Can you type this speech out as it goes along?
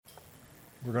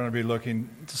We're going to be looking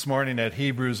this morning at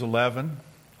Hebrews 11,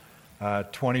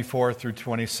 24 through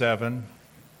 27.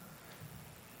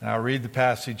 And I'll read the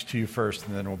passage to you first,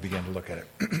 and then we'll begin to look at it.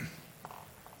 It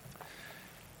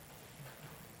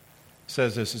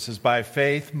says this, it says, "By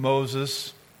faith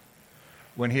Moses,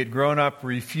 when he had grown up,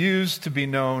 refused to be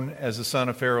known as the son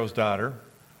of Pharaoh's daughter.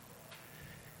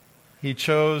 He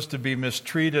chose to be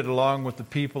mistreated along with the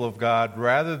people of God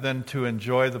rather than to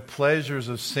enjoy the pleasures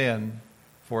of sin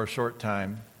for a short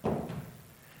time.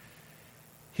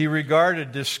 He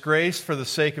regarded disgrace for the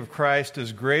sake of Christ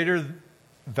as greater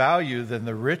value than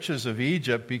the riches of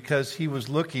Egypt because he was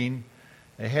looking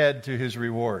ahead to his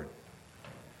reward.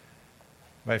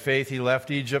 By faith he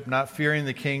left Egypt, not fearing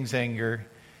the king's anger.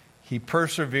 He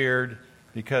persevered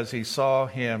because he saw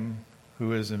him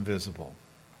who is invisible."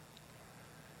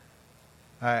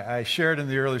 I shared in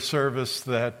the early service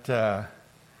that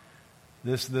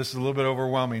this is a little bit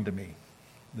overwhelming to me.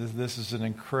 This is an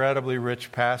incredibly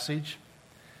rich passage.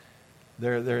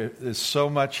 There is so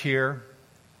much here.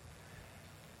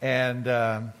 And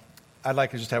I'd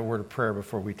like to just have a word of prayer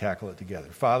before we tackle it together.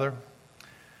 Father,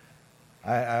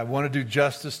 I want to do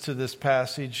justice to this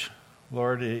passage.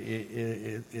 Lord,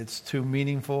 it's too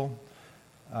meaningful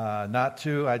not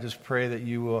to. I just pray that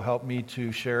you will help me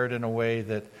to share it in a way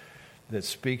that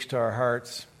speaks to our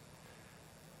hearts.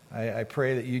 I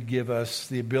pray that you'd give us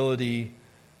the ability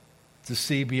to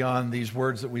see beyond these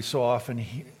words that we so often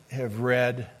have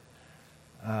read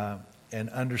and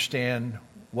understand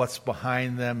what's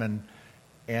behind them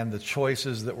and the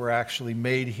choices that were actually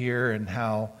made here and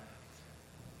how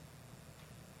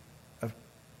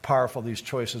powerful these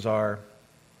choices are.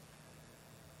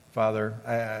 Father,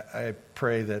 I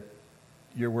pray that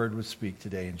your word would speak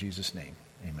today in Jesus' name.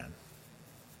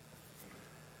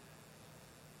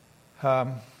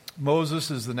 Amen. Moses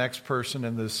is the next person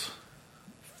in this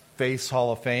Faith's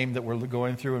Hall of Fame that we're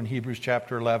going through in Hebrews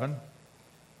chapter 11.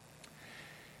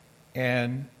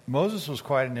 And Moses was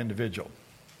quite an individual.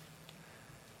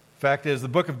 Fact is, the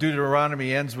book of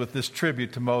Deuteronomy ends with this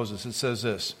tribute to Moses. It says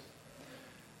this: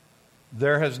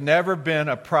 "There has never been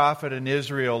a prophet in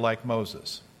Israel like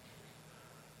Moses,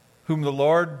 whom the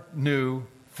Lord knew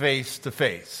face to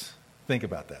face." Think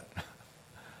about that.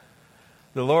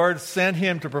 "The Lord sent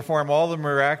him to perform all the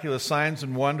miraculous signs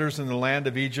and wonders in the land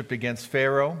of Egypt against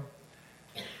Pharaoh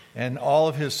and all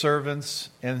of his servants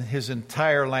and his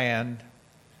entire land.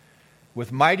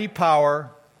 With mighty power,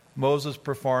 Moses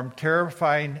performed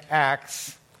terrifying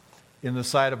acts in the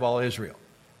sight of all Israel."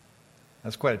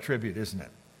 That's quite a tribute, isn't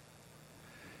it?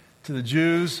 To the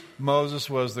Jews, Moses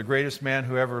was the greatest man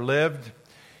who ever lived.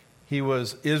 He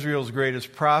was Israel's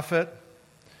greatest prophet.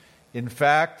 In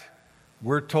fact,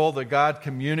 we're told that God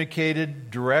communicated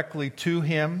directly to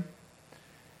him.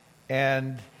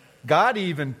 And God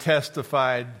even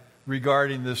testified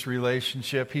regarding this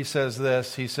relationship. He says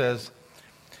this, he says,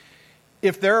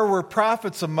 "If there were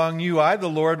prophets among you, I, the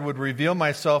Lord, would reveal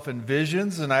myself in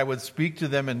visions, and I would speak to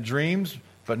them in dreams,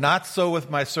 but not so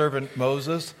with my servant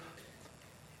Moses.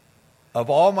 Of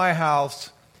all my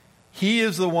house, he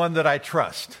is the one that I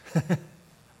trust.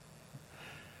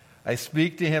 I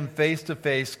speak to him face to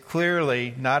face,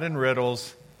 clearly, not in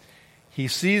riddles. He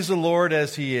sees the Lord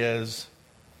as he is.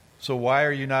 So why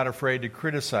are you not afraid to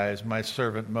criticize my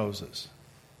servant Moses?"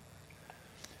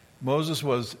 Moses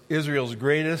was Israel's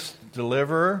greatest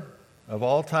deliverer of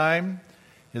all time.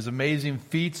 His amazing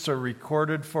feats are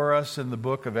recorded for us in the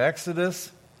book of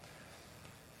Exodus.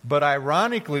 But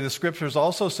ironically, the scriptures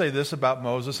also say this about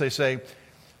Moses. They say,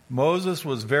 Moses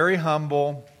was very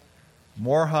humble,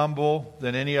 more humble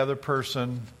than any other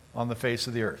person on the face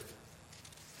of the earth.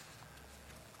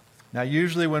 Now,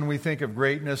 usually when we think of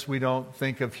greatness, we don't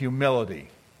think of humility.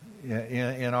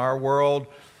 In our world,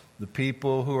 the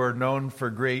people who are known for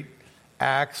great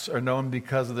acts are known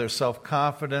because of their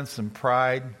self-confidence and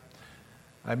pride.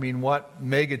 I mean, what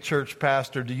mega church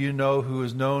pastor do you know who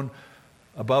is known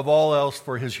above all else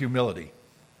for his humility?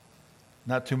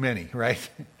 Not too many, right?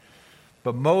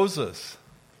 But Moses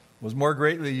was more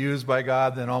greatly used by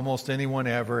God than almost anyone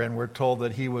ever, and we're told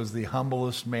that he was the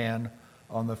humblest man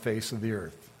on the face of the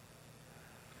earth.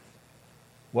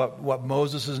 What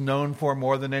Moses is known for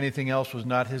more than anything else was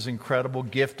not his incredible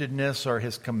giftedness or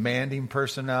his commanding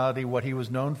personality. What he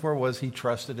was known for was he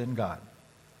trusted in God.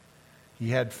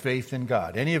 He had faith in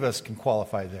God. Any of us can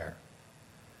qualify there.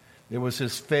 It was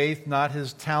his faith, not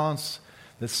his talents,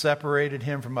 that separated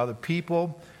him from other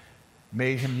people,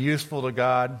 made him useful to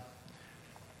God.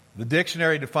 The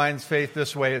dictionary defines faith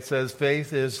this way. It says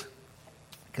faith is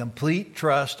complete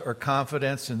trust or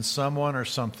confidence in someone or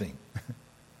something.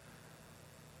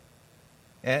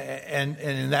 And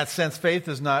in that sense, faith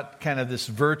is not kind of this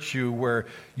virtue where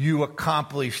you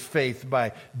accomplish faith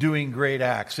by doing great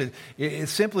acts. It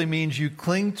simply means you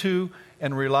cling to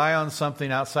and rely on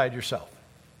something outside yourself.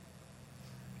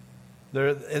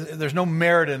 There's no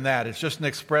merit in that. It's just an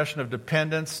expression of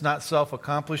dependence, not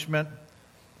self-accomplishment.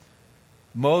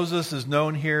 Moses is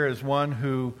known here as one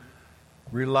who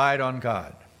relied on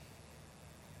God.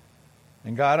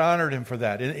 And God honored him for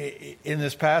that. In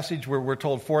this passage, we're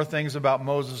told 4 things about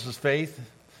Moses' faith.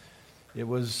 It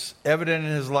was evident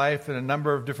in his life in a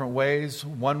number of different ways.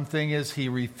 One thing is he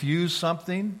refused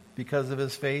something because of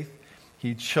his faith.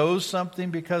 He chose something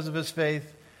because of his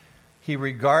faith. He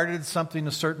regarded something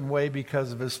a certain way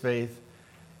because of his faith.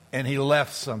 And he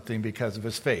left something because of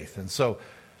his faith. And so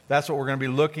that's what we're going to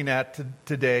be looking at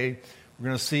today. We're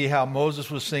going to see how Moses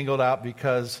was singled out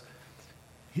because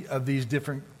of these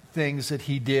different things that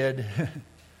he did.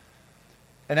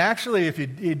 And actually, if you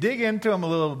dig into them a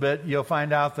little bit, you'll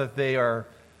find out that they are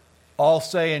all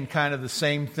saying kind of the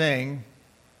same thing.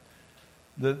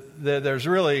 There's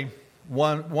really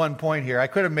one point here. I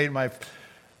could have made my...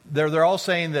 They're all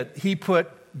saying that he put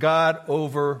God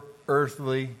over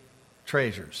earthly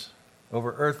treasures,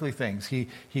 over earthly things. He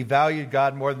valued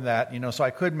God more than that. So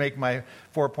I could make my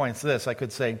 4 points this. I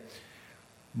could say,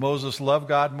 Moses loved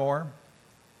God more.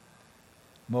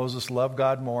 Moses loved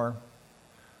God more.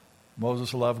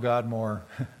 Moses loved God more.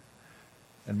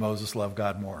 And Moses loved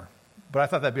God more. But I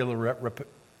thought that'd be a little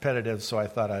repetitive, so I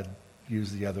thought I'd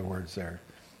use the other words there.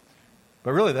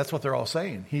 But really, that's what they're all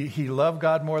saying. He loved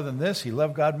God more than this. He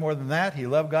loved God more than that. He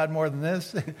loved God more than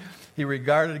this. He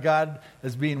regarded God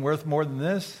as being worth more than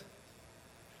this.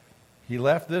 He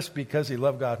left this because he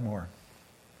loved God more.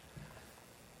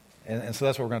 And so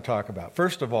that's what we're going to talk about.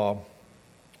 First of all,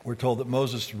 we're told that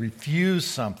Moses refused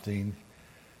something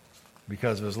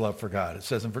because of his love for God. It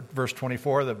says in verse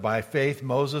 24 that by faith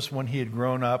Moses, when he had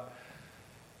grown up,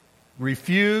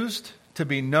 refused to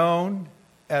be known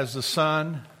as the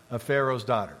son of Pharaoh's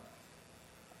daughter.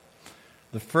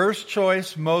 The first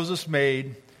choice Moses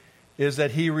made is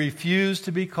that he refused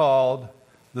to be called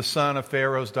the son of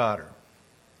Pharaoh's daughter.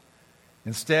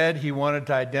 Instead, he wanted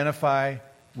to identify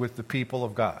with the people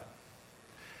of God.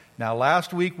 Now,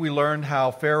 last week we learned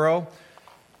how Pharaoh,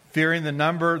 fearing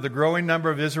the growing number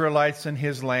of Israelites in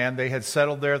his land, they had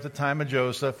settled there at the time of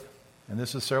Joseph, and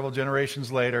this is several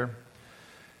generations later.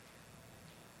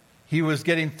 He was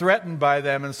getting threatened by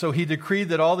them, and so he decreed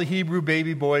that all the Hebrew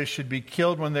baby boys should be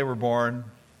killed when they were born.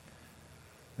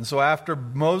 And so after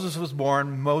Moses was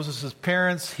born, Moses'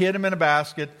 parents hid him in a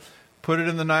basket, put it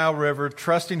in the Nile River,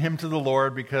 trusting him to the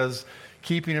Lord because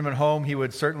keeping him at home, he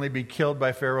would certainly be killed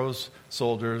by Pharaoh's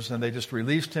soldiers, and they just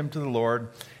released him to the Lord.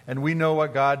 And we know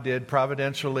what God did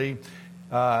providentially.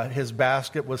 His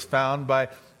basket was found by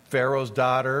Pharaoh's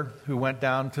daughter, who went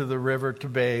down to the river to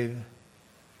bathe.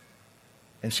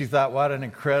 And she thought, what an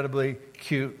incredibly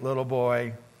cute little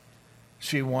boy.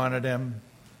 She wanted him.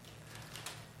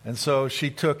 And so she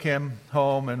took him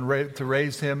home and to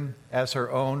raise him as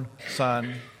her own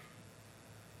son.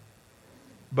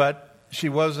 But she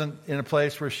wasn't in a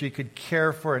place where she could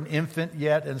care for an infant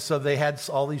yet, and so they had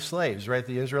all these slaves, right,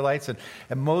 the Israelites. And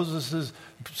Moses'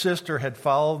 sister had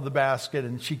followed the basket,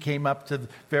 and she came up to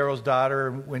Pharaoh's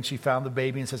daughter when she found the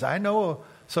baby and says, I know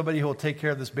somebody who will take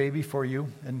care of this baby for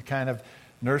you and kind of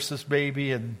nurse this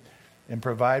baby and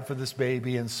provide for this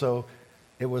baby. And so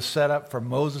it was set up for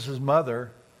Moses'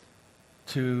 mother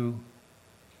to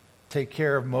take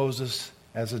care of Moses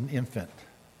as an infant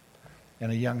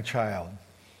and a young child.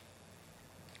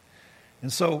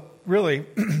 And so, really,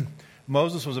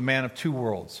 Moses was a man of two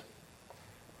worlds.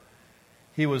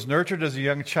 He was nurtured as a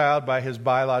young child by his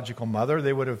biological mother.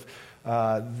 They would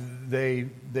have, they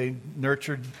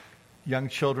nurtured young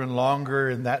children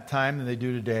longer in that time than they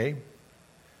do today.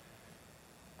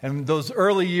 And those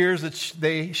early years that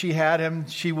she had him,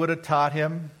 she would have taught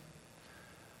him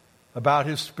about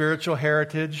his spiritual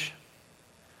heritage,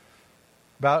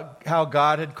 about how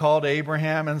God had called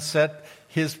Abraham and set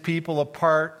his people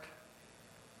apart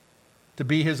to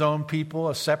be his own people,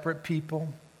 a separate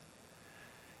people.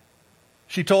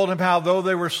 She told him how though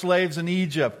they were slaves in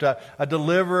Egypt, a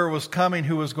deliverer was coming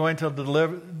who was going to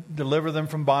deliver them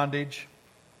from bondage.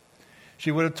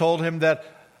 She would have told him that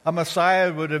a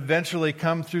Messiah would eventually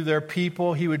come through their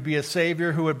people. He would be a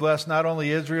Savior who would bless not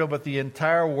only Israel but the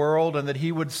entire world, and that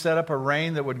he would set up a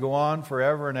reign that would go on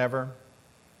forever and ever.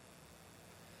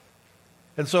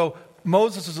 And so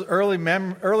Moses'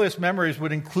 earliest memories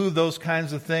would include those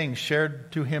kinds of things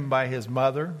shared to him by his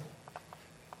mother.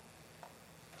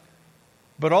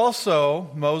 But also,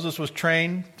 Moses was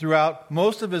trained throughout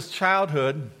most of his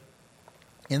childhood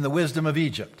in the wisdom of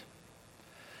Egypt.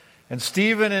 And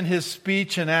Stephen, in his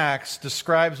speech in Acts,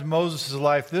 describes Moses'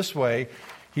 life this way.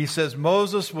 He says,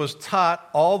 Moses was taught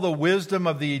all the wisdom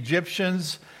of the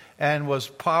Egyptians and was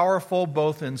powerful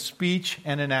both in speech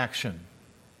and in action.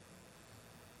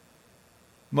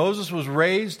 Moses was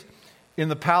raised in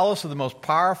the palace of the most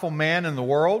powerful man in the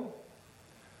world.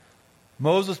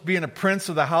 Moses, being a prince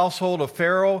of the household of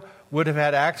Pharaoh, would have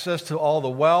had access to all the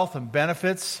wealth and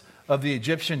benefits of the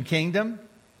Egyptian kingdom.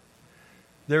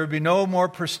 There would be no more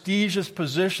prestigious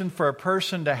position for a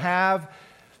person to have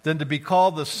than to be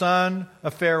called the son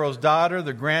of Pharaoh's daughter,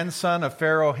 the grandson of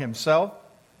Pharaoh himself.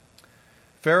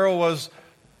 Pharaoh was,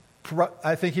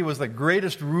 I think he was the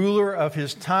greatest ruler of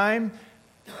his time.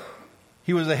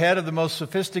 He was the head of the most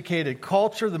sophisticated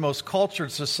culture, the most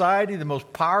cultured society, the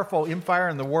most powerful empire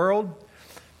in the world.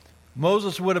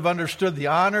 Moses would have understood the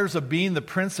honors of being the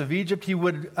prince of Egypt. He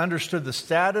would have understood the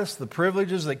status, the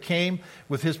privileges that came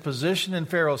with his position in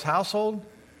Pharaoh's household.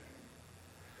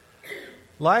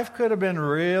 Life could have been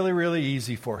really, really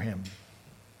easy for him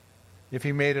if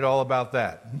he made it all about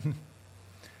that.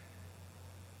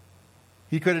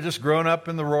 He could have just grown up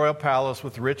in the royal palace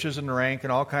with riches and rank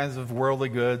and all kinds of worldly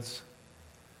goods.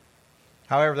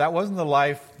 However, that wasn't the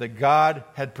life that God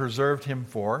had preserved him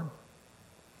for.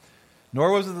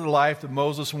 Nor was it the life that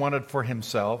Moses wanted for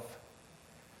himself.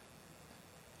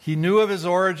 He knew of his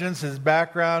origins, his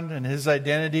background, and his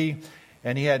identity,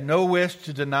 and he had no wish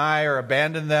to deny or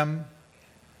abandon them,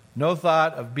 no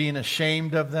thought of being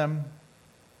ashamed of them.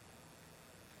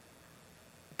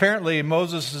 Apparently,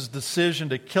 Moses' decision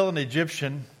to kill an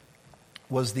Egyptian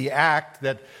was the act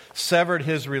that severed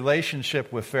his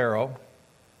relationship with Pharaoh.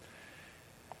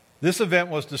 This event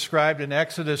was described in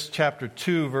Exodus chapter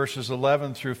 2, verses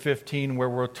 11 through 15, where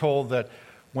we're told that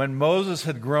when Moses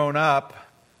had grown up,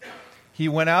 he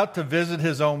went out to visit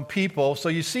his own people. So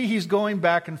you see, he's going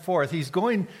back and forth. He's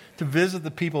going to visit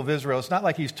the people of Israel. It's not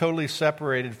like he's totally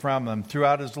separated from them.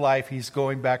 Throughout his life, he's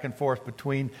going back and forth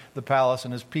between the palace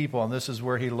and his people. And this is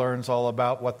where he learns all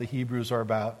about what the Hebrews are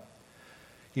about.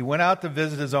 He went out to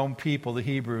visit his own people, the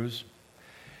Hebrews.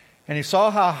 And he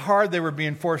saw how hard they were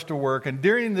being forced to work. And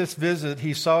during this visit,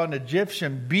 he saw an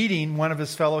Egyptian beating one of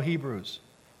his fellow Hebrews.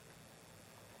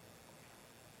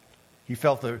 He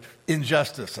felt the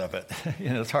injustice of it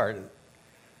in his heart.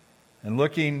 And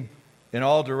looking in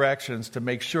all directions to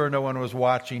make sure no one was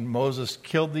watching, Moses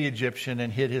killed the Egyptian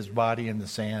and hid his body in the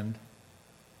sand.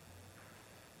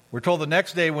 We're told the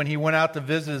next day when he went out to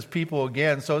visit his people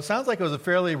again, so it sounds like it was a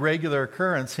fairly regular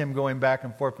occurrence, him going back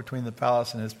and forth between the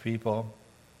palace and his people.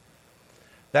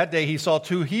 That day he saw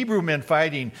two Hebrew men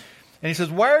fighting. And he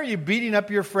says, "Why are you beating up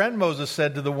your friend?" Moses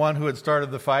said to the one who had started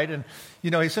the fight. And,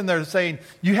 he's sitting there saying,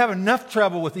 "You have enough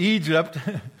trouble with Egypt.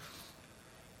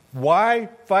 Why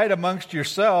fight amongst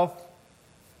yourself?"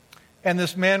 And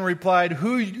this man replied,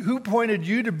 Who pointed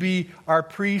you to be our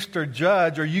priest or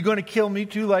judge? Are you going to kill me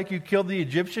too like you killed the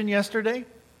Egyptian yesterday?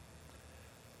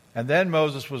 And then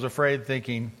Moses was afraid,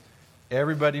 thinking,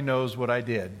 everybody knows what I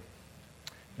did.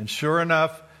 And sure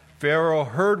enough, Pharaoh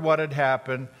heard what had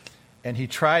happened, and he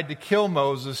tried to kill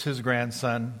Moses, his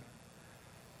grandson.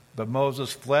 But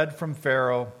Moses fled from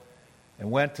Pharaoh and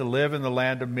went to live in the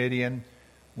land of Midian.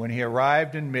 When he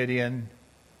arrived in Midian,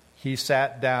 he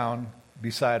sat down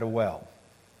beside a well.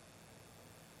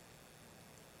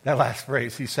 That last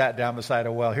phrase, he sat down beside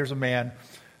a well. Here's a man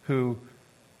who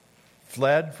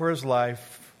fled for his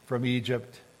life from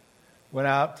Egypt, went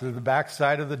out to the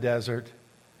backside of the desert.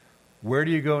 Where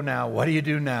do you go now? What do you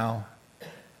do now?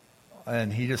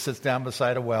 And he just sits down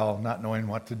beside a well, not knowing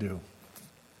what to do.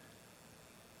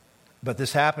 But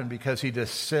this happened because he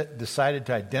decided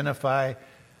to identify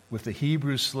with the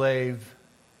Hebrew slave,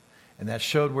 and that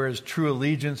showed where his true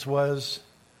allegiance was.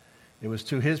 It was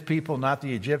to his people, not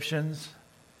the Egyptians.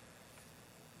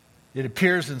 It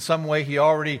appears in some way he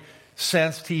already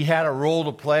sensed he had a role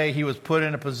to play. He was put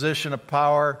in a position of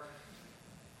power.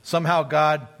 Somehow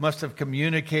God must have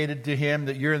communicated to him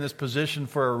that you're in this position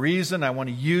for a reason. I want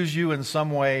to use you in some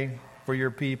way for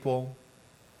your people.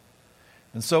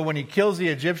 And so when he kills the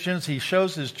Egyptians, he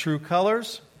shows his true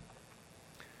colors.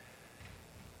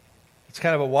 It's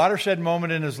kind of a watershed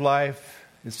moment in his life.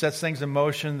 It sets things in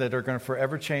motion that are going to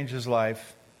forever change his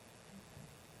life.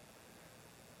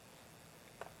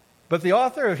 But the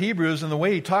author of Hebrews, and the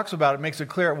way he talks about it, makes it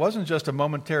clear it wasn't just a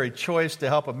momentary choice to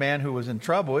help a man who was in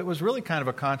trouble. It was really kind of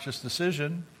a conscious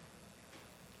decision.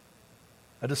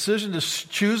 A decision to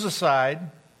choose a side.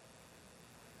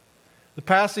 The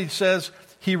passage says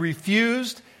he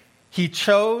refused, he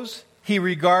chose, he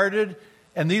regarded,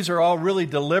 and these are all really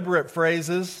deliberate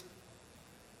phrases.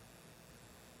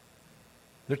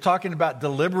 They're talking about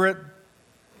deliberate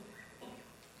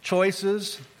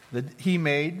choices. that he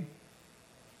made.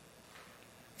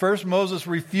 First, Moses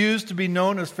refused to be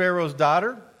known as Pharaoh's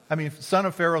daughter. Son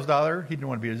of Pharaoh's daughter. He didn't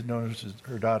want to be known as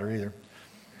her daughter either.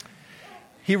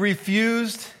 He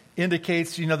refused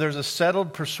indicates, there's a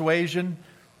settled persuasion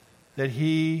that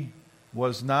he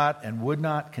was not and would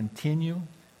not continue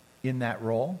in that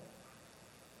role.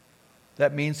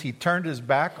 That means he turned his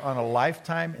back on a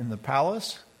lifetime in the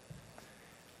palace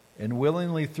and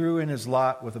willingly threw in his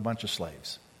lot with a bunch of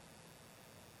slaves.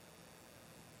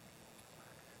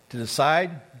 To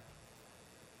decide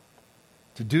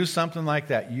to do something like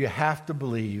that, you have to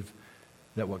believe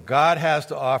that what God has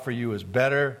to offer you is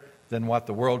better than what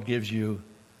the world gives you.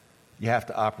 You have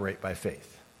to operate by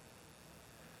faith.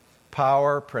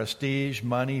 Power, prestige,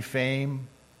 money, fame,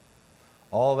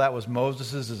 all that was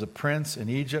Moses's as a prince in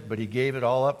Egypt, but he gave it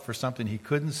all up for something he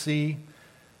couldn't see,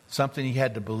 something he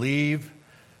had to believe.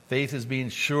 Faith is being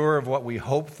sure of what we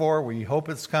hope for. We hope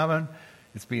it's coming.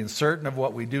 It's being certain of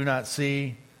what we do not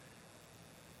see.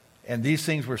 And these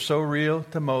things were so real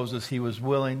to Moses, he was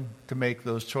willing to make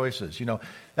those choices.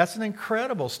 That's an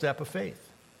incredible step of faith.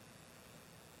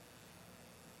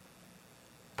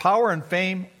 Power and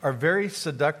fame are very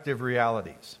seductive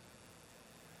realities.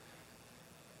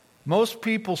 Most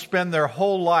people spend their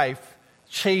whole life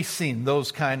chasing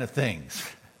those kind of things.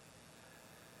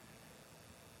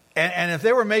 And if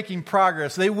they were making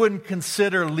progress, they wouldn't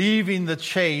consider leaving the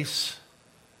chase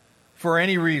for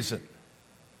any reason,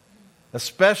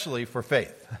 especially for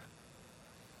faith.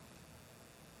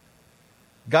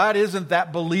 God isn't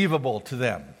that believable to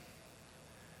them.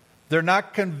 They're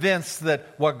not convinced that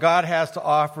what God has to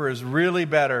offer is really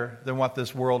better than what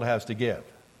this world has to give.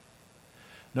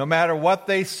 No matter what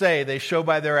they say, they show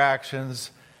by their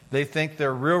actions, they think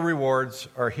their real rewards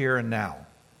are here and now.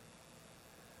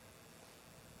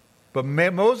 But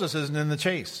Moses isn't in the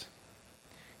chase.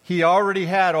 He already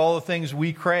had all the things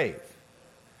we crave.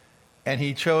 And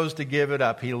he chose to give it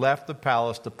up. He left the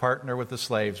palace to partner with the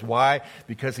slaves. Why?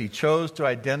 Because he chose to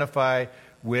identify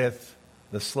with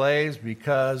the slaves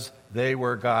because they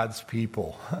were God's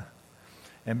people.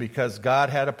 And because God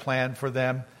had a plan for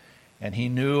them. And he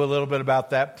knew a little bit about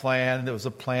that plan. It was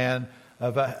a plan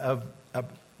of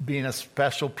being a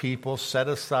special people, set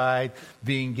aside,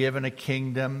 being given a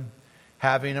kingdom,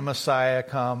 having a Messiah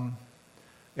come.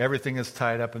 Everything is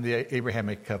tied up in the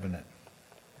Abrahamic covenant.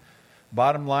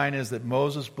 Bottom line is that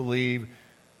Moses believed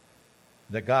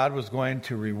that God was going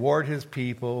to reward his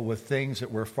people with things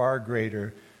that were far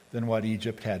greater than what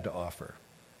Egypt had to offer.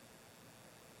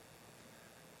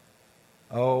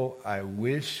 Oh, I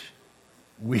wish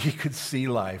we could see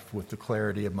life with the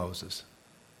clarity of Moses.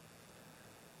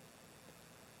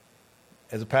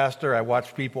 As a pastor, I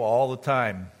watch people all the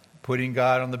time putting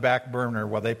God on the back burner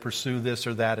while they pursue this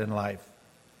or that in life.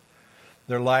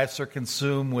 Their lives are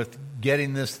consumed with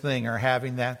getting this thing or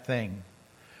having that thing.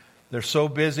 They're so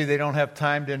busy they don't have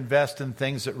time to invest in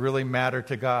things that really matter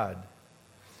to God.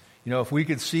 If we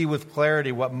could see with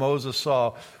clarity what Moses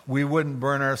saw, we wouldn't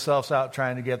burn ourselves out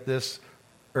trying to get this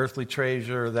earthly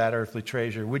treasure or that earthly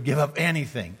treasure. We'd give up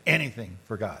anything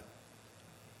for God.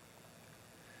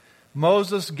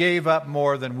 Moses gave up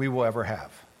more than we will ever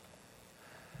have.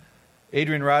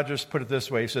 Adrian Rogers put it this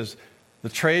way. He says, the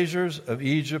treasures of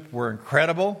Egypt were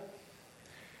incredible.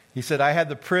 He said, I had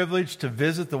the privilege to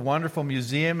visit the wonderful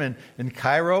museum in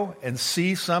Cairo and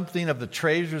see something of the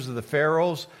treasures of the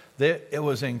pharaohs. It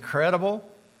was incredible.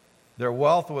 Their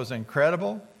wealth was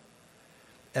incredible.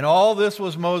 And all this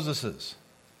was Moses's.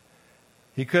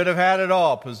 He could have had it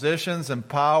all, positions and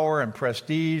power and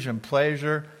prestige and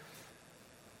pleasure.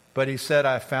 But he said,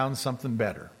 I found something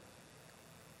better.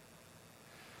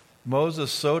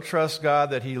 Moses so trusts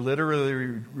God that he literally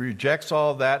rejects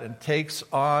all that and takes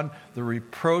on the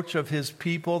reproach of his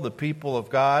people, the people of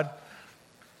God.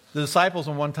 The disciples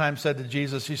at one time said to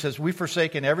Jesus, he says, we've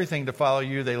forsaken everything to follow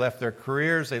you. They left their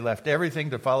careers. They left everything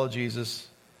to follow Jesus.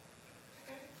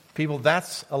 People,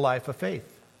 that's a life of faith.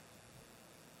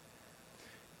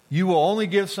 You will only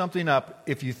give something up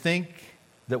if you think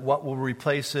that what will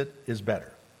replace it is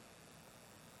better.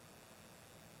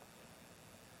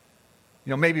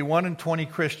 Maybe 1 in 20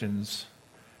 Christians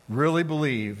really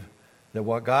believe that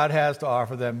what God has to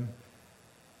offer them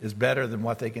is better than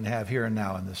what they can have here and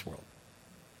now in this world.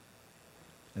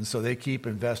 And so they keep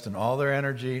investing all their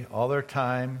energy, all their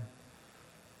time,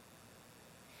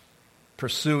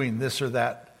 pursuing this or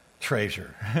that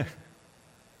treasure.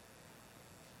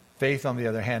 Faith, on the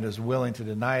other hand, is willing to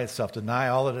deny itself, deny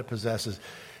all that it possesses.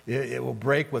 It will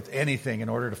break with anything in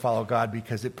order to follow God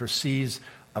because it perceives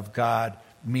of God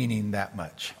meaning that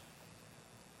much.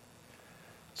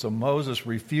 So Moses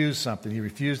refused something. He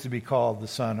refused to be called the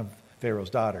son of Pharaoh's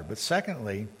daughter. But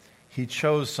secondly, he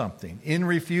chose something. In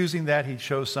refusing that, he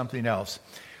chose something else.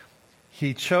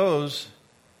 He chose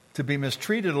to be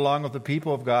mistreated along with the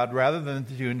people of God rather than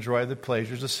to enjoy the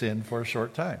pleasures of sin for a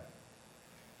short time.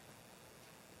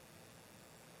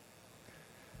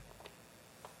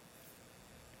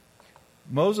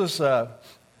 Moses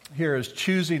here is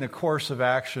choosing a course of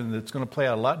action that's going to play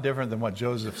out a lot different than what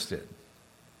Joseph's did.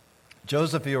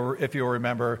 Joseph, if you'll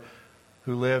remember,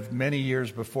 who lived many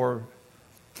years before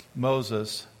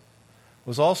Moses,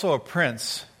 was also a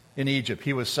prince in Egypt.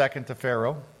 He was second to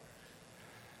Pharaoh,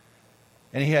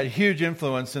 and he had huge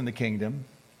influence in the kingdom.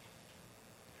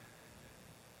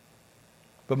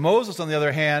 But Moses, on the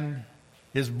other hand,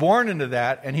 is born into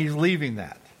that, and he's leaving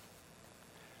that.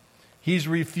 He's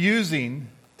refusing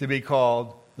to be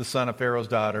called the son of Pharaoh's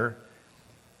daughter.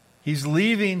 He's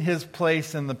leaving his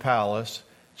place in the palace,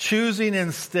 choosing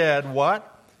instead what?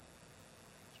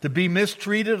 To be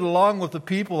mistreated along with the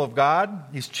people of God.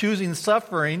 He's choosing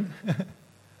suffering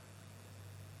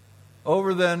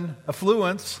over than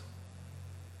affluence.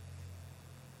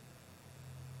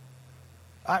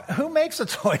 Who makes a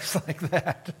choice like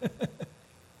that?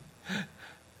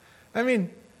 I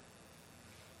mean,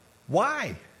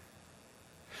 why?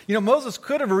 You know, Moses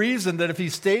could have reasoned that if he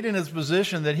stayed in his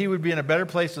position that he would be in a better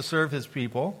place to serve his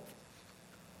people.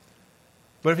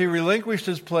 But if he relinquished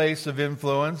his place of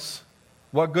influence,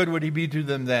 what good would he be to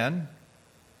them then?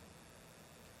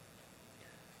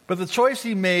 But the choice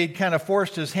he made kind of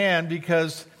forced his hand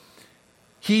because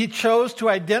he chose to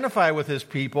identify with his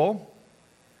people.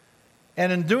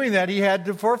 And in doing that, he had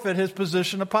to forfeit his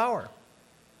position of power.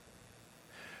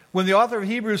 When the author of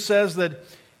Hebrews says that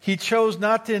he chose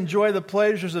not to enjoy the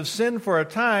pleasures of sin for a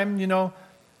time, you know,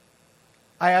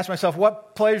 I asked myself,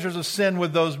 what pleasures of sin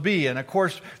would those be? And of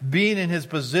course, being in his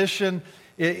position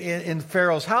in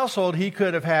Pharaoh's household, he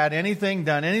could have had anything,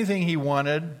 done anything he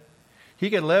wanted.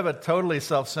 He could live a totally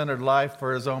self-centered life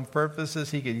for his own purposes.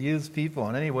 He could use people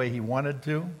in any way he wanted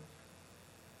to.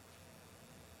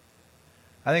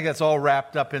 I think that's all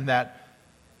wrapped up in that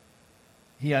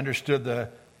he understood the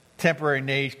temporary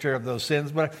nature of those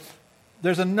sins. But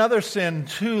there's another sin,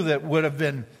 too, that would have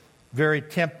been very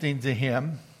tempting to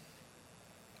him.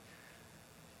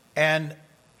 And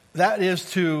that is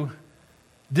to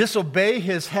disobey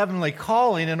his heavenly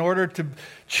calling in order to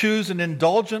choose an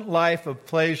indulgent life of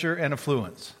pleasure and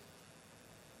affluence.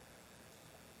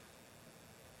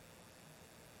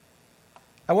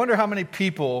 I wonder how many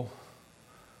people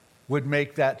would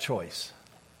make that choice.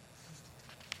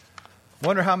 I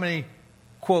wonder how many,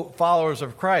 quote, followers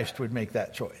of Christ would make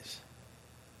that choice.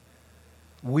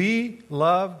 We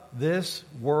love this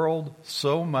world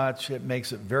so much, it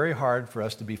makes it very hard for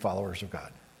us to be followers of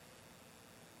God.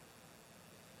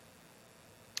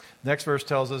 Next verse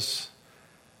tells us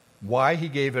why he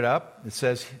gave it up. It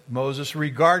says Moses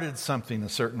regarded something a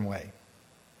certain way.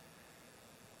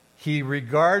 He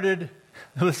regarded,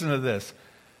 listen to this,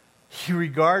 he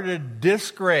regarded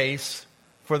disgrace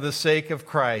for the sake of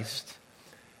Christ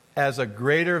as a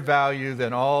greater value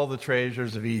than all the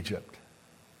treasures of Egypt,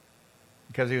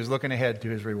 because he was looking ahead to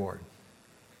his reward.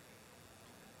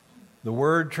 The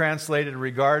word translated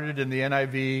regarded in the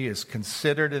NIV is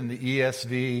considered in the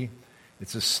ESV.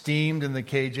 It's esteemed in the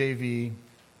KJV.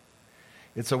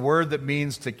 It's a word that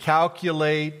means to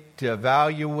calculate, to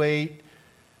evaluate,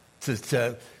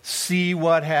 to see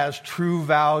what has true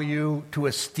value, to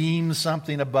esteem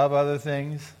something above other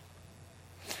things.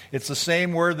 It's the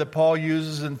same word that Paul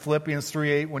uses in Philippians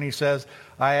 3:8 when he says,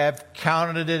 I have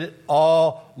counted it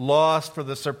all loss for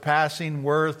the surpassing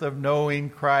worth of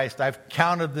knowing Christ. I've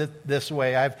counted it this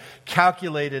way. I've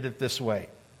calculated it this way.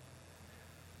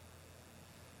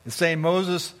 It's saying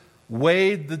Moses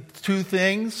weighed the two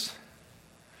things,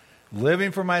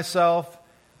 living for myself,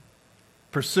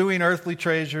 pursuing earthly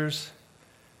treasures,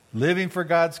 living for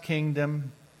God's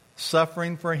kingdom,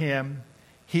 suffering for Him.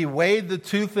 He weighed the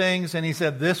two things and he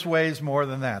said, this weighs more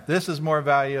than that. This is more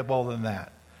valuable than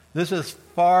that. This is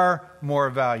far more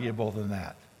valuable than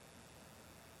that.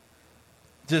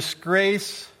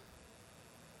 Disgrace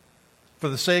for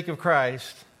the sake of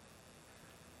Christ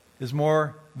is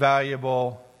more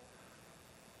valuable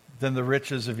than the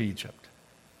riches of Egypt.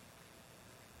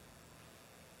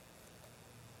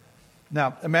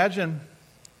 Now, imagine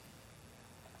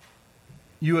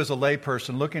you as a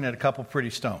layperson looking at a couple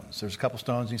pretty stones. There's a couple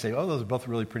stones and you say, oh, those are both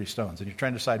really pretty stones. And you're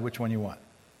trying to decide which one you want.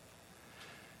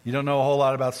 You don't know a whole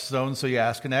lot about stones, so you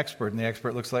ask an expert, and the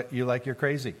expert looks like you're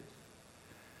crazy.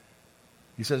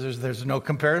 He says there's no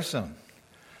comparison.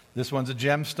 This one's a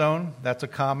gemstone. That's a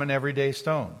common everyday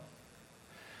stone.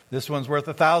 This one's worth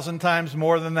 1,000 times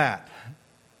more than that.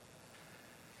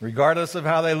 Regardless of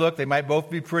how they look, they might both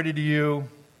be pretty to you,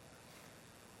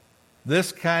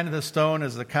 This kind of the stone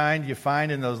is the kind you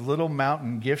find in those little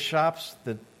mountain gift shops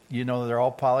that, they're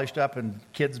all polished up and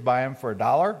kids buy them for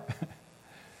 $1.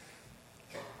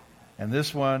 And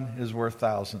this one is worth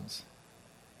thousands.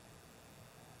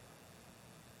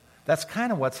 That's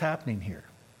kind of what's happening here.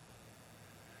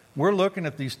 We're looking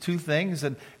at these two things,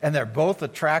 and they're both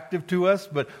attractive to us,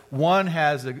 but one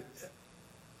has an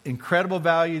incredible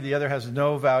value, the other has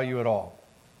no value at all.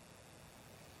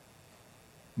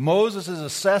 Moses is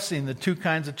assessing the two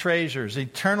kinds of treasures,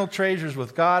 eternal treasures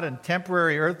with God and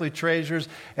temporary earthly treasures,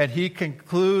 and he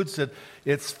concludes that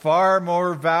it's far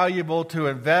more valuable to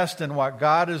invest in what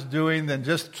God is doing than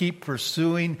just keep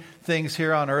pursuing things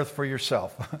here on earth for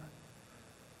yourself.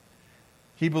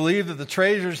 He believed that the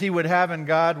treasures he would have in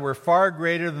God were far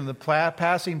greater than the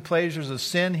passing pleasures of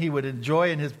sin he would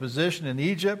enjoy in his position in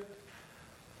Egypt.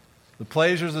 The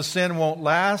pleasures of sin won't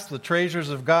last. The treasures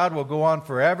of God will go on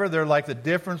forever. They're like the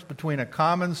difference between a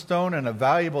common stone and a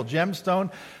valuable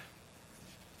gemstone.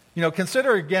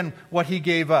 Consider again what he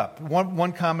gave up.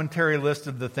 One commentary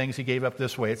listed the things he gave up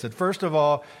this way. It said, first of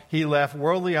all, he left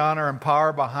worldly honor and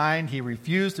power behind. He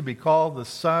refused to be called the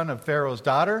son of Pharaoh's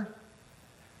daughter.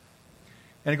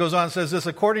 And it goes on and says this,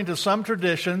 according to some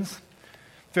traditions,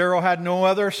 Pharaoh had no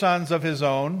other sons of his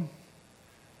own.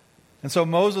 And so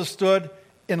Moses stood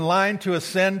in line to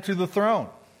ascend to the throne.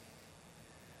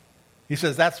 He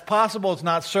says that's possible. It's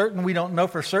not certain. We don't know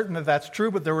for certain that that's true,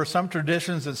 but there were some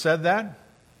traditions that said that.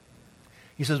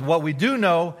 He says what we do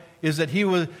know is that he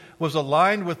was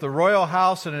aligned with the royal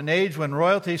house in an age when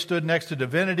royalty stood next to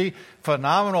divinity.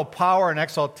 Phenomenal power and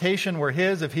exaltation were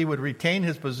his if he would retain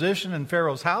his position in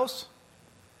Pharaoh's house.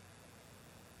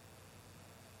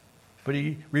 But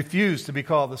he refused to be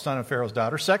called the son of Pharaoh's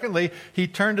daughter. Secondly, he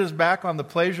turned his back on the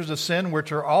pleasures of sin,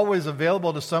 which are always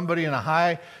available to somebody in a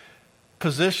high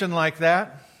position like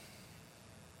that,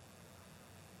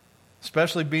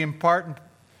 especially being part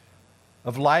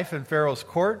of life in Pharaoh's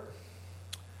court.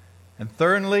 And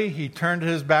thirdly, he turned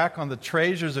his back on the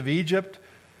treasures of Egypt,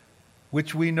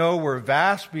 which we know were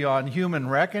vast beyond human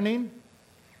reckoning.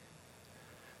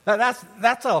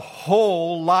 That's a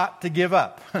whole lot to give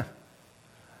up.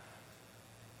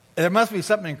 There must be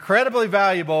something incredibly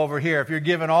valuable over here if you're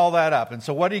giving all that up. And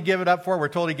so what did he give it up for? We're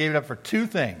told he gave it up for two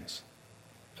things.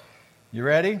 You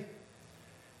ready?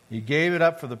 He gave it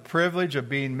up for the privilege of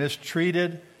being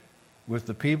mistreated with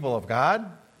the people of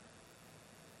God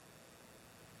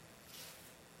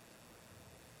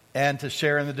and to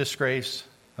share in the disgrace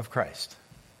of Christ.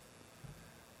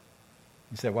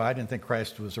 You say, well, I didn't think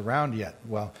Christ was around yet.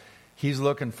 Well, he's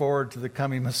looking forward to the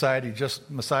coming Messiah,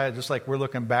 just like we're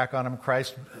looking back on him.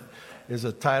 Christ is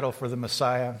a title for the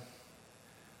Messiah.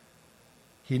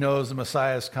 He knows the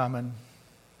Messiah is coming.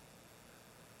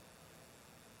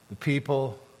 The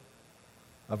people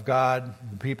of God,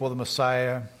 the people of the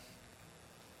Messiah,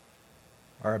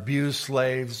 are abused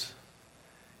slaves.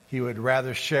 He would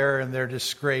rather share in their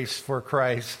disgrace for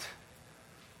Christ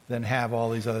than have all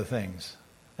these other things.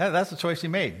 That's the choice he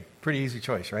made. Pretty easy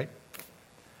choice, right?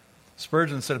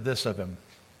 Spurgeon said this of him.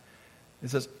 He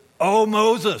says, "Oh,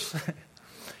 Moses,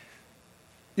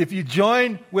 if you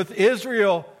join with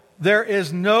Israel, there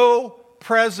is no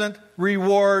present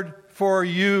reward for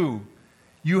you.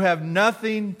 You have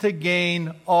nothing to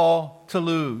gain, all to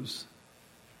lose.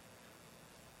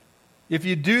 If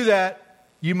you do that,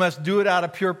 you must do it out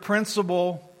of pure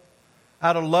principle,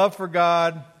 out of love for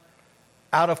God,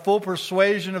 out of full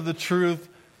persuasion of the truth,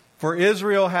 for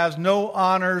Israel has no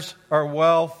honors or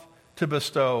wealth to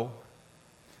bestow.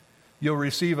 You'll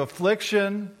receive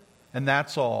affliction, and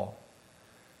that's all.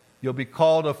 You'll be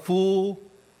called a fool,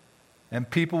 and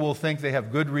people will think they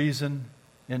have good reason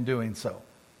in doing so."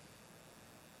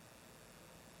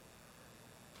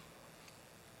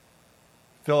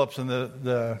 Phillips in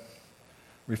the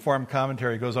Reformed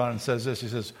commentary goes on and says this. He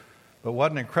says, "But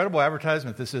what an incredible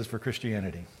advertisement this is for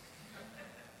Christianity."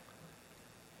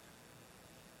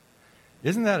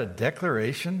 Isn't that a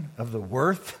declaration of the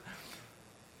worth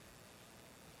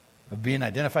of being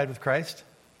identified with Christ?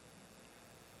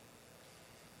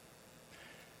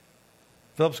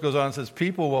 Phillips goes on and says,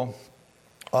 people will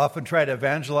often try to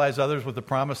evangelize others with the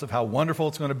promise of how wonderful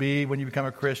it's going to be when you become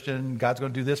a Christian. God's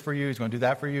going to do this for you. He's going to do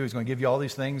that for you. He's going to give you all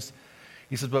these things.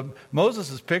 He says, but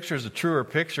Moses' picture is a truer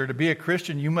picture. To be a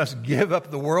Christian, you must give up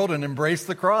the world and embrace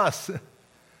the cross.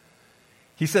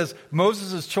 He says,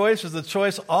 Moses' choice is the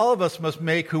choice all of us must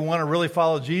make who want to really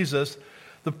follow Jesus.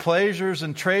 The pleasures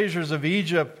and treasures of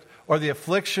Egypt or the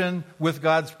affliction with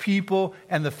God's people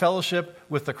and the fellowship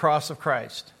with the cross of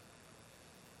Christ.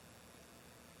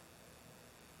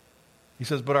 He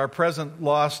says, but our present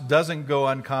loss doesn't go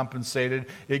uncompensated.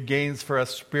 It gains for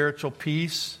us spiritual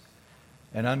peace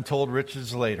and untold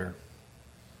riches later.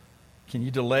 Can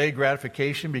you delay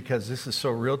gratification because this is so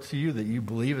real to you that you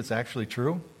believe it's actually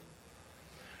true?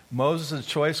 Moses'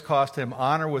 choice cost him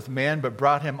honor with men, but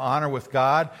brought him honor with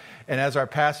God. And as our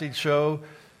passage shows,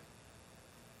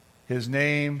 his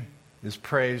name is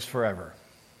praised forever.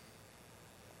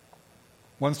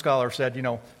 One scholar said,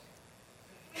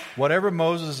 whatever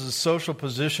Moses' social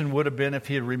position would have been if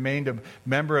he had remained a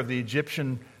member of the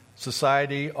Egyptian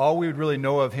society, all we would really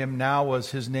know of him now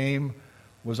was his name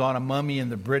was on a mummy in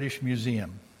the British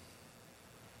Museum.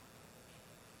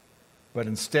 But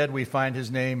instead we find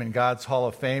his name in God's Hall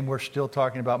of Fame. We're still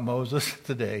talking about Moses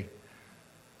today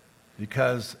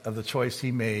because of the choice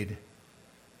he made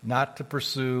not to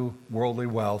pursue worldly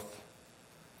wealth,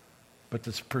 but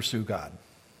to pursue God.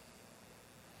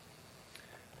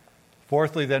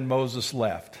 Fourthly, then Moses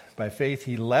left. By faith,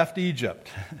 he left Egypt.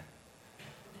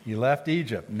 He left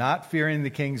Egypt, not fearing the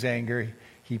king's anger.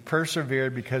 He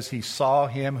persevered because he saw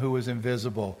him who was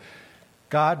invisible.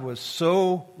 God was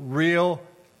so real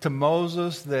to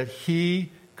Moses that he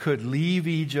could leave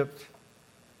Egypt.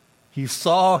 He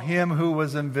saw him who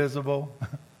was invisible.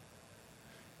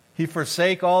 He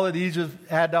forsake all that Egypt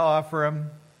had to offer him.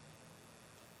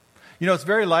 It's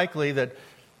very likely that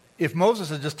if Moses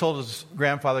had just told his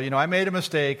grandfather, I made a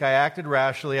mistake, I acted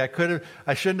rashly,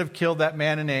 I shouldn't have killed that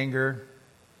man in anger,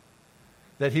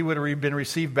 that he would have been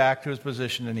received back to his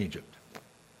position in Egypt.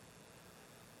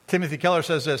 Timothy Keller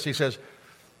says this, he says,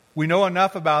 we know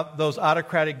enough about those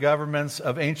autocratic governments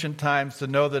of ancient times to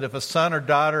know that if a son or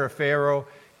daughter of Pharaoh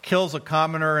kills a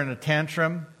commoner in a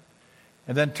tantrum,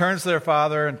 and then turns to their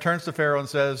father and turns to Pharaoh and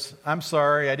says, I'm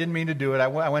sorry, I didn't mean to do it, I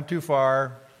went too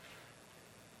far,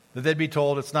 that they'd be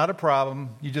told, it's not a problem,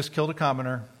 you just killed a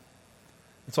commoner,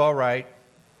 it's all right,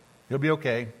 it'll be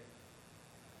okay.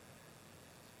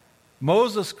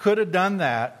 Moses could have done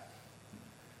that,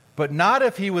 but not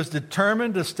if he was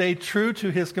determined to stay true to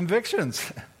his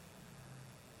convictions.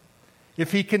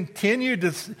 If he continued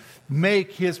to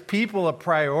make his people a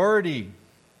priority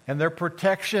and their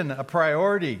protection a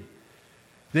priority,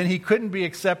 then he couldn't be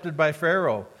accepted by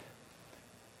Pharaoh.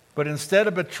 But instead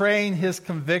of betraying his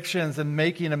convictions and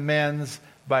making amends,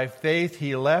 by faith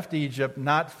he left Egypt,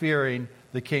 not fearing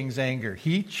the king's anger.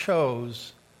 He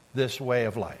chose this way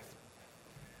of life.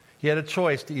 He had a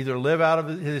choice to either live out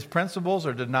of his principles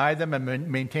or deny them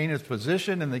and maintain his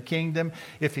position in the kingdom.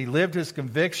 If he lived his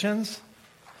convictions,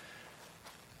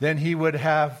 then he would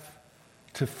have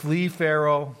to flee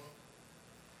Pharaoh.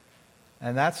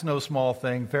 And that's no small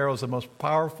thing. Pharaoh's the most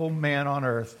powerful man on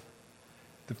earth.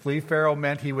 To flee Pharaoh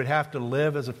meant he would have to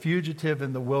live as a fugitive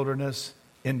in the wilderness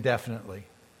indefinitely.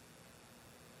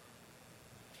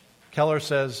 Keller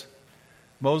says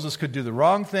Moses could do the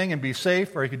wrong thing and be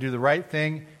safe, or he could do the right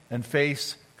thing and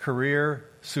face career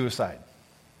suicide.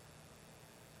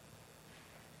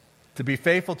 To be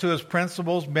faithful to his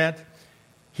principles meant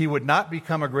he would not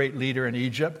become a great leader in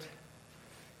Egypt,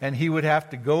 and he would have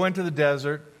to go into the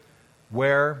desert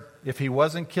where, if he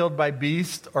wasn't killed by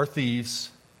beasts or thieves,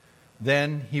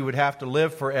 then he would have to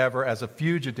live forever as a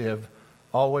fugitive,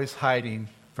 always hiding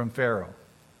from Pharaoh.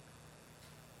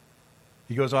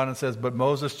 He goes on and says, but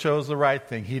Moses chose the right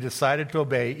thing. He decided to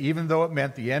obey, even though it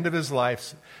meant the end of his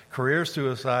life, career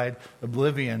suicide,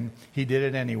 oblivion. He did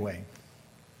it anyway.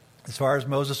 As far as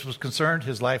Moses was concerned,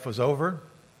 his life was over.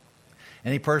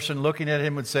 Any person looking at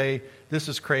him would say, this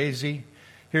is crazy.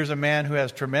 Here's a man who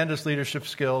has tremendous leadership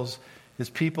skills. His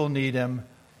people need him.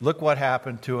 Look what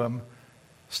happened to him.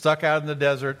 Stuck out in the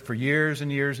desert for years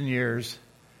and years and years.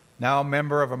 Now a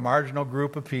member of a marginal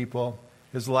group of people.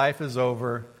 His life is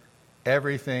over.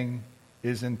 Everything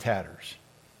is in tatters.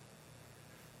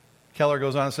 Keller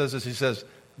goes on and says this. He says,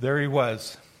 there he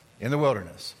was in the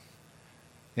wilderness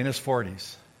in his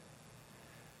 40s.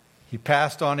 He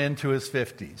passed on into his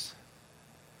 50s.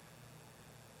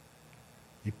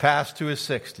 He passed to his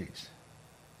 60s.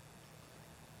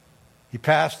 He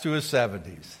passed to his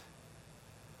 70s.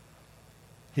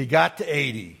 He got to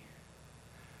 80.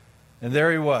 And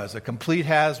there he was, a complete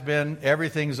has-been.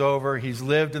 Everything's over. He's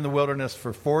lived in the wilderness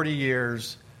for 40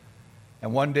 years.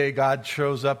 And one day God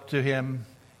shows up to him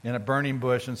in a burning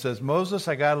bush and says, Moses,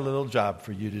 I got a little job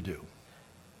for you to do.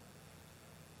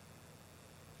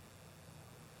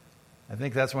 I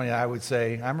think that's when I would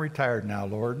say, I'm retired now,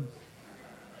 Lord.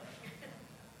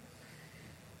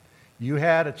 You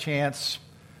had a chance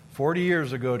 40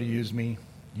 years ago to use me.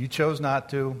 You chose not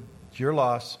to. It's your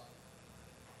loss.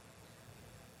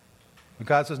 But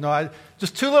God says, no,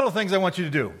 just two little things I want you to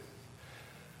do.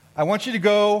 I want you to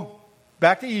go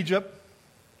back to Egypt,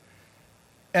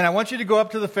 and I want you to go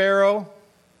up to the Pharaoh,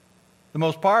 the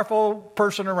most powerful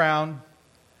person around,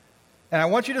 And I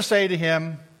want you to say to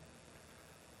him,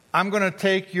 I'm going to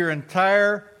take your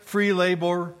entire free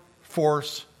labor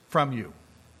force from you.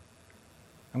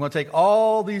 I'm going to take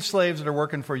all these slaves that are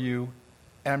working for you,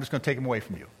 and I'm just going to take them away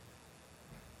from you.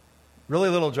 Really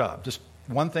little job. Just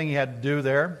one thing he had to do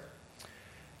there.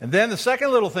 And then the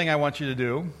second little thing I want you to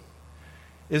do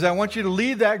is I want you to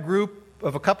lead that group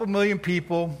of a couple million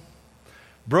people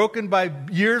broken by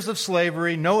years of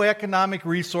slavery, no economic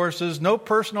resources, no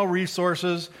personal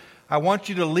resources. I want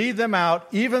you to lead them out,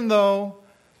 even though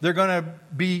they're going to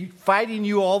be fighting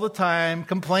you all the time,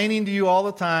 complaining to you all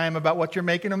the time about what you're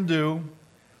making them do.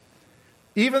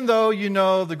 Even though you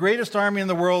know the greatest army in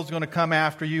the world is going to come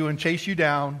after you and chase you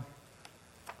down,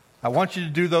 I want you to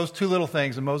do those two little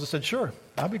things. And Moses said, sure,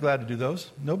 I'll be glad to do those.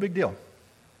 No big deal.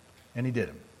 And he did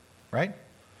them, right?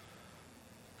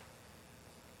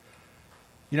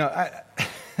 You know,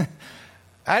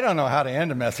 I don't know how to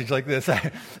end a message like this.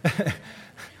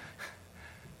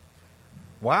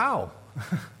 Wow.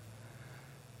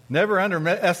 Never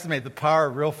underestimate the power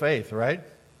of real faith, right?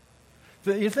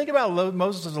 You think about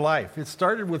Moses' life. It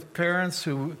started with parents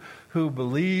who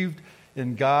believed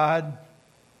in God,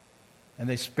 and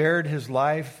they spared his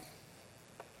life,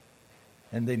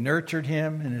 and they nurtured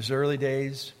him in his early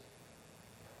days.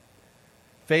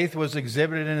 Faith was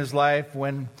exhibited in his life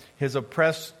when his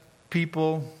oppressed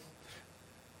people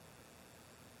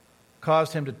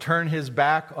caused him to turn his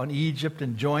back on Egypt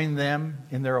and join them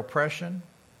in their oppression.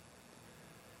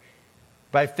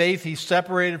 By faith, he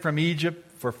separated from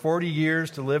Egypt for 40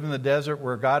 years to live in the desert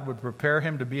where God would prepare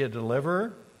him to be a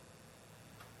deliverer.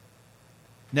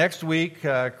 Next week,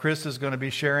 Chris is going to be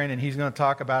sharing, and he's going to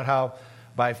talk about how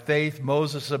by faith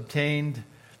Moses obtained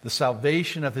the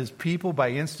salvation of his people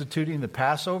by instituting the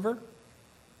Passover.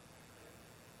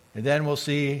 And then we'll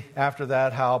see after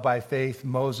that how by faith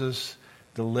Moses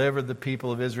delivered the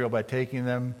people of Israel by taking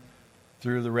them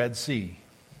through the Red Sea.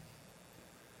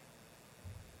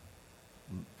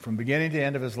 From beginning to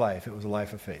end of his life, it was a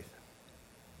life of faith.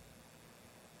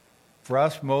 For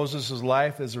us, Moses'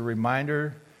 life is a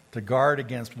reminder to guard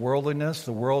against worldliness.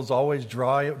 The world's always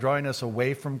drawing us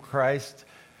away from Christ.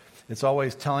 It's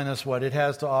always telling us what it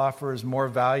has to offer is more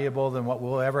valuable than what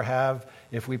we'll ever have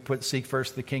if we seek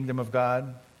first the kingdom of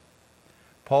God.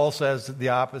 Paul says the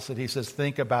opposite. He says,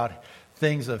 think about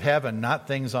things of heaven, not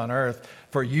things on earth.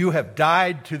 For you have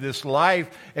died to this life,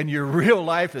 and your real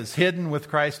life is hidden with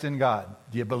Christ in God.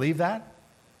 Do you believe that?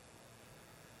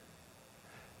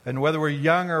 And whether we're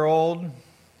young or old,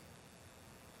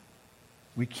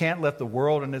 we can't let the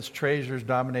world and its treasures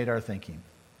dominate our thinking.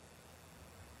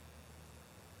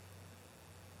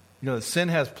 You know, that sin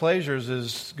has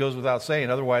pleasures goes without saying.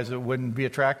 Otherwise, it wouldn't be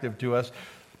attractive to us.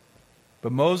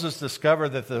 But Moses discovered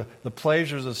that the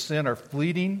pleasures of sin are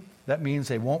fleeting. That means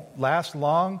they won't last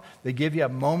long. They give you a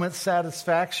moment's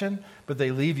satisfaction, but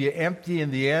they leave you empty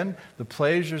in the end. The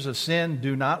pleasures of sin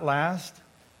do not last.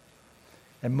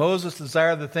 And Moses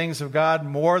desired the things of God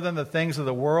more than the things of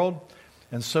the world,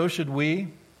 and so should we.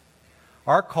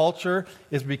 Our culture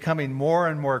is becoming more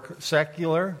and more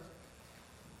secular.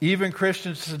 Even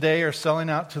Christians today are selling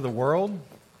out to the world.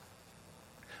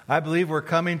 I believe we're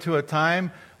coming to a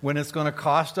time when it's going to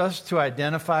cost us to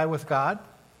identify with God.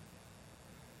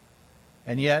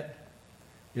 And yet,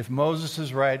 if Moses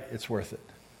is right, it's worth it.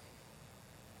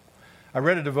 I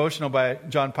read a devotional by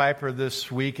John Piper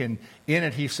this week, and in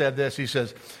it he said this. He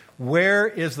says, where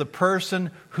is the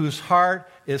person whose heart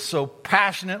is so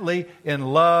passionately in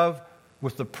love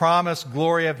with the promised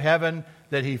glory of heaven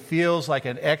that he feels like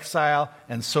an exile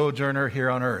and sojourner here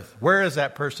on earth? Where is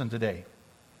that person today?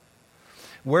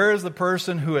 Where is the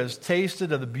person who has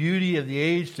tasted of the beauty of the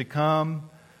age to come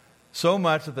so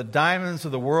much that the diamonds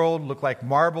of the world look like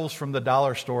marbles from the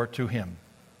dollar store to him?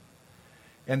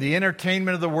 And the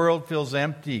entertainment of the world feels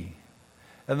empty.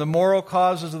 And the moral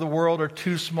causes of the world are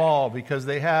too small because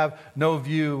they have no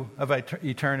view of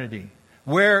eternity.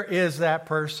 Where is that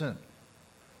person?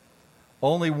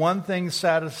 Only one thing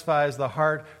satisfies the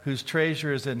heart whose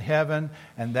treasure is in heaven,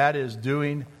 and that is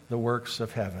doing the works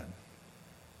of heaven.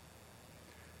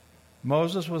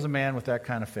 Moses was a man with that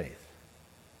kind of faith.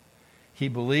 He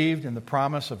believed in the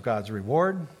promise of God's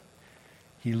reward.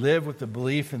 He lived with the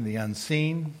belief in the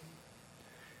unseen.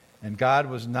 And God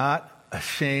was not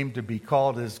ashamed to be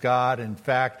called his God. In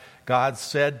fact, God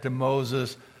said to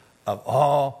Moses, of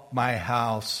all my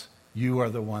house, you are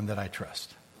the one that I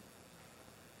trust.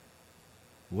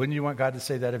 Wouldn't you want God to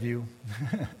say that of you?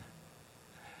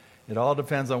 It all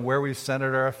depends on where we've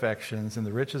centered our affections, in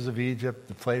the riches of Egypt,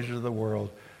 the pleasures of the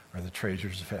world, or the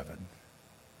treasures of heaven.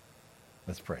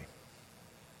 Let's pray.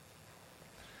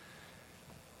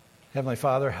 Heavenly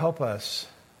Father, help us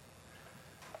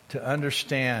to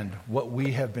understand what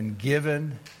we have been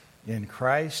given in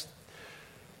Christ,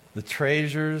 the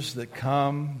treasures that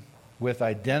come with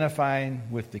identifying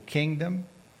with the kingdom,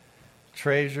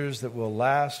 treasures that will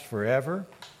last forever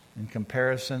in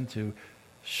comparison to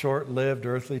short-lived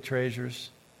earthly treasures.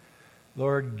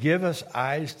 Lord, give us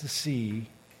eyes to see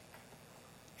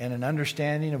and an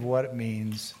understanding of what it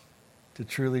means to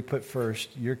truly put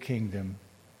first your kingdom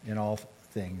in all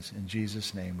things. In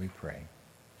Jesus' name we pray.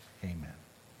 Amen.